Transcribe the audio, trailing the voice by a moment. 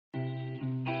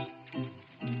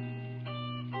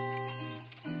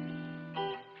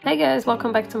Hey guys,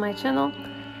 welcome back to my channel.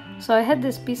 So I had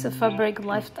this piece of fabric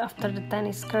left after the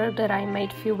tennis skirt that I made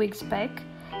a few weeks back.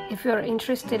 If you're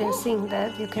interested in seeing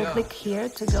that, you can click here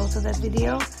to go to that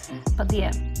video. But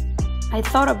yeah, I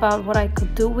thought about what I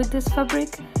could do with this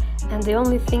fabric, and the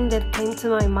only thing that came to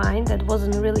my mind that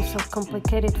wasn't really so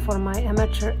complicated for my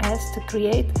amateur ass to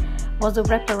create was a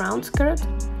wraparound skirt.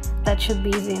 That should be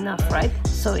easy enough, right?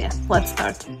 So yeah, let's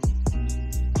start.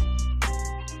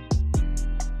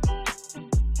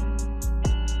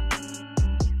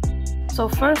 So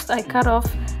first I cut off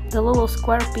the little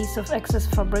square piece of excess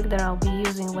fabric that I'll be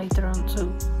using later on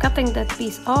too. Cutting that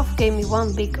piece off gave me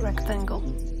one big rectangle.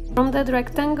 From that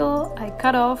rectangle I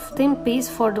cut off thin piece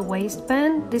for the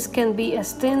waistband. This can be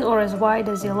as thin or as wide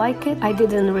as you like it. I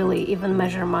didn't really even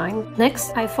measure mine.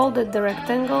 Next I folded the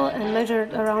rectangle and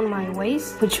measured around my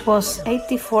waist, which was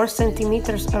 84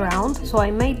 centimeters around. So I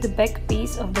made the back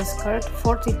piece of the skirt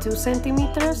 42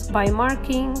 centimeters by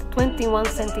marking 21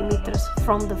 centimeters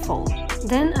from the fold.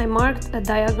 Then I marked a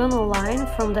diagonal line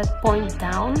from that point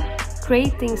down,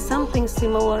 creating something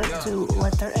similar to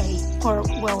letter A, or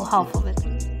well, half of it.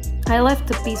 I left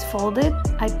the piece folded.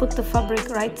 I put the fabric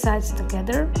right sides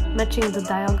together, matching the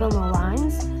diagonal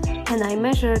lines, and I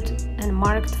measured and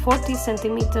marked 40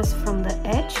 centimeters from the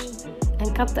edge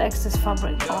and cut the excess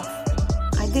fabric off.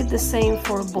 I did the same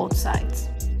for both sides.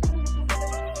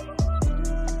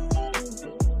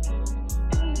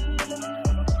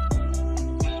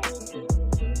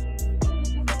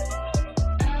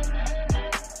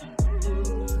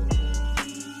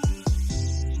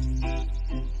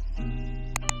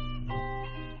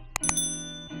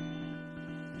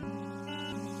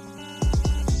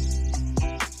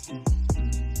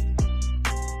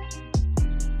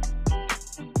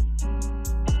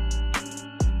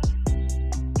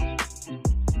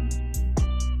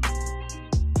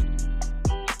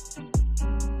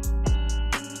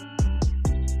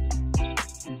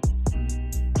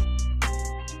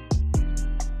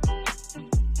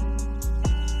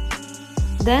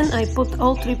 Then I put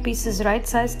all three pieces right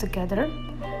sides together.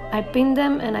 I pinned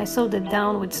them and I sewed it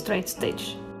down with straight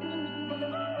stitch.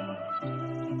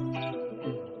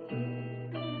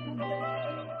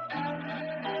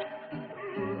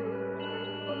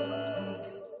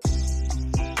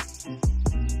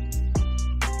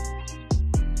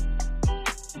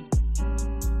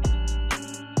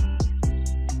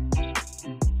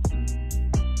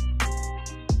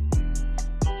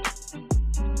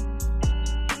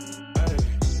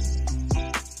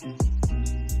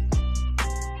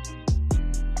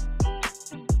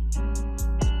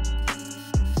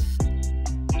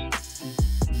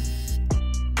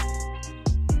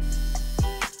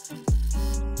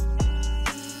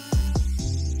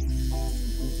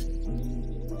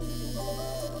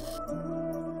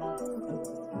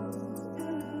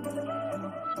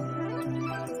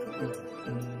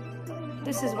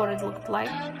 This is what it looked like,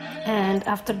 and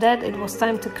after that it was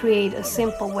time to create a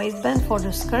simple waistband for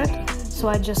the skirt. So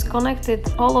I just connected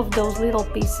all of those little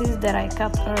pieces that I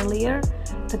cut earlier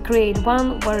to create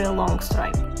one very long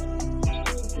stripe.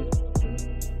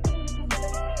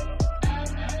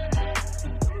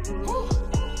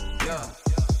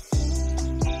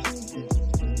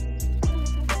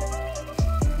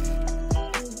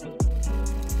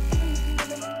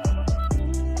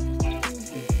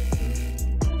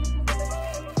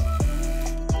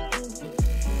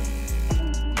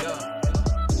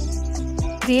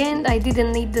 At the end I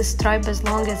didn't need the stripe as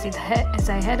long as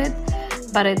I had it,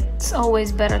 but it's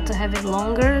always better to have it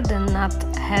longer than not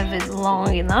have it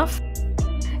long enough.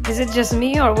 Is it just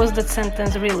me, or was that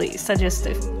sentence really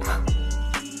suggestive?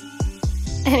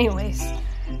 Anyways,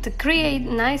 to create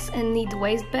nice and neat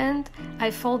waistband, I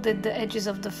folded the edges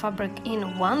of the fabric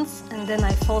in once, and then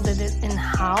I folded it in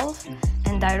half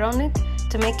and ironed it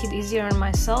to make it easier on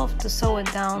myself to sew it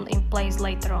down in place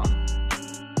later on.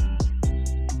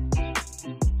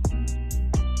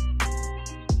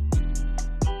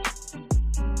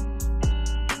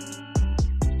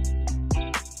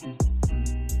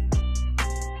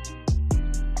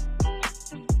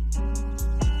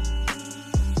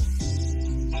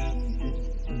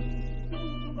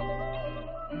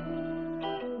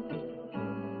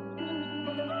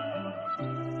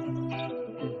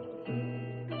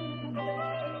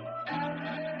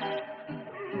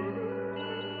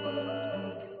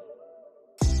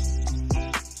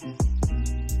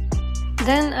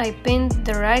 Then I pinned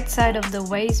the right side of the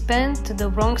waistband to the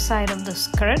wrong side of the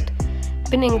skirt,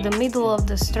 pinning the middle of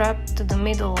the strap to the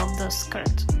middle of the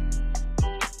skirt.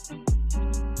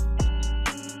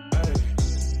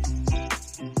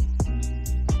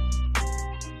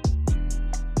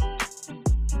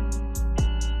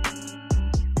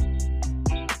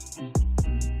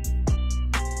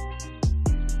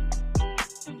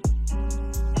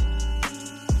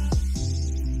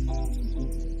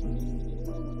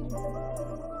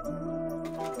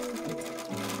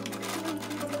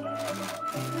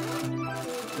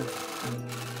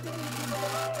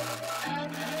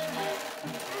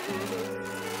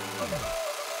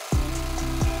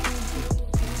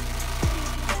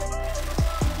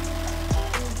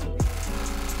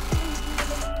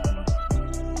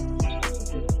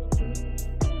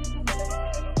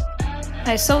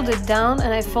 I sewed it down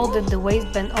and I folded the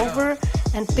waistband over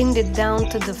and pinned it down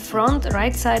to the front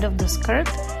right side of the skirt,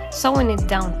 sewing it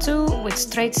down too with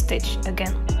straight stitch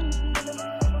again.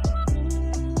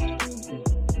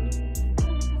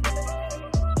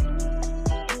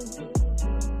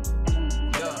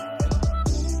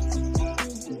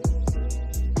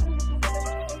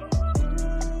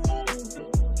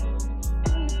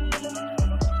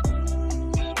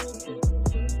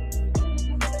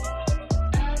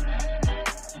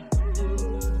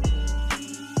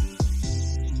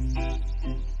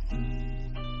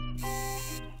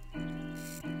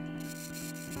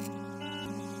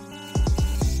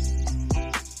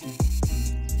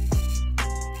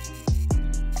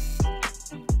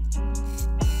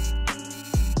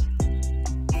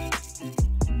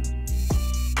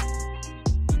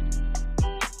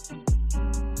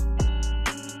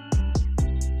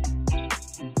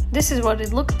 This is what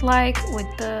it looked like with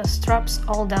the straps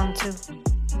all down too.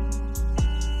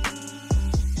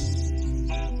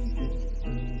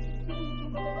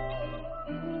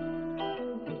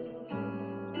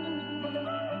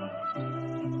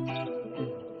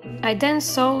 I then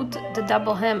sewed the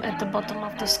double hem at the bottom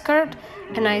of the skirt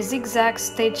and I zigzag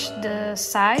stitched the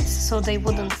sides so they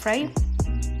wouldn't fray.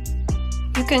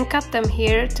 You can cut them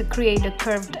here to create a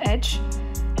curved edge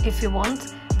if you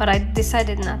want, but I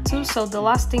decided not to, so the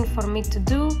last thing for me to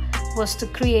do was to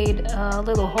create a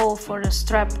little hole for the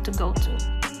strap to go to.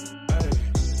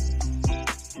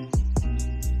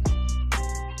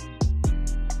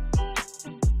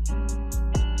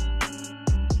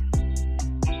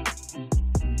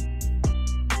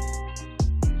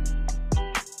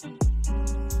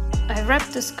 I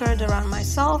wrapped the skirt around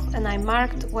myself and I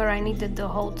marked where I needed the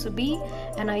hole to be,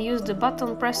 and I used the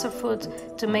button presser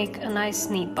foot to make a nice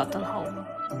neat buttonhole.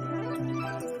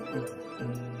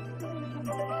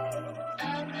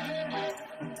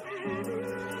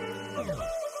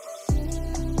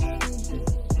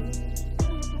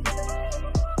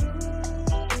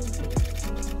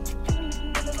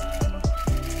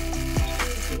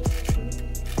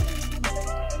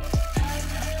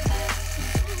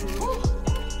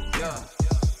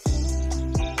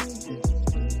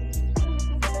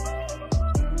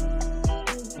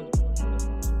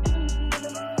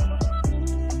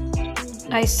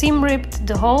 I seam ripped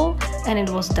the hole and it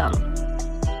was done.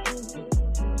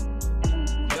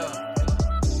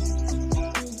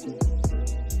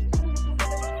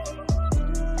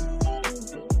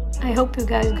 I hope you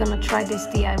guys gonna try this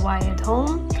DIY at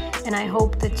home, and I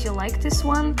hope that you like this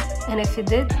one, and if you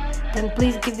did, then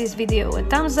please give this video a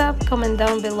thumbs up, comment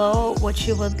down below what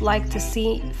you would like to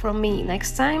see from me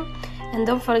next time, and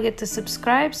don't forget to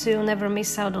subscribe so you'll never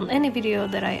miss out on any video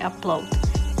that I upload.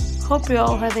 Hope you're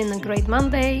all having a great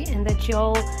Monday and that you're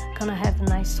all gonna have a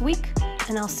nice week,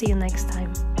 and I'll see you next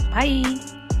time.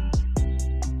 Bye!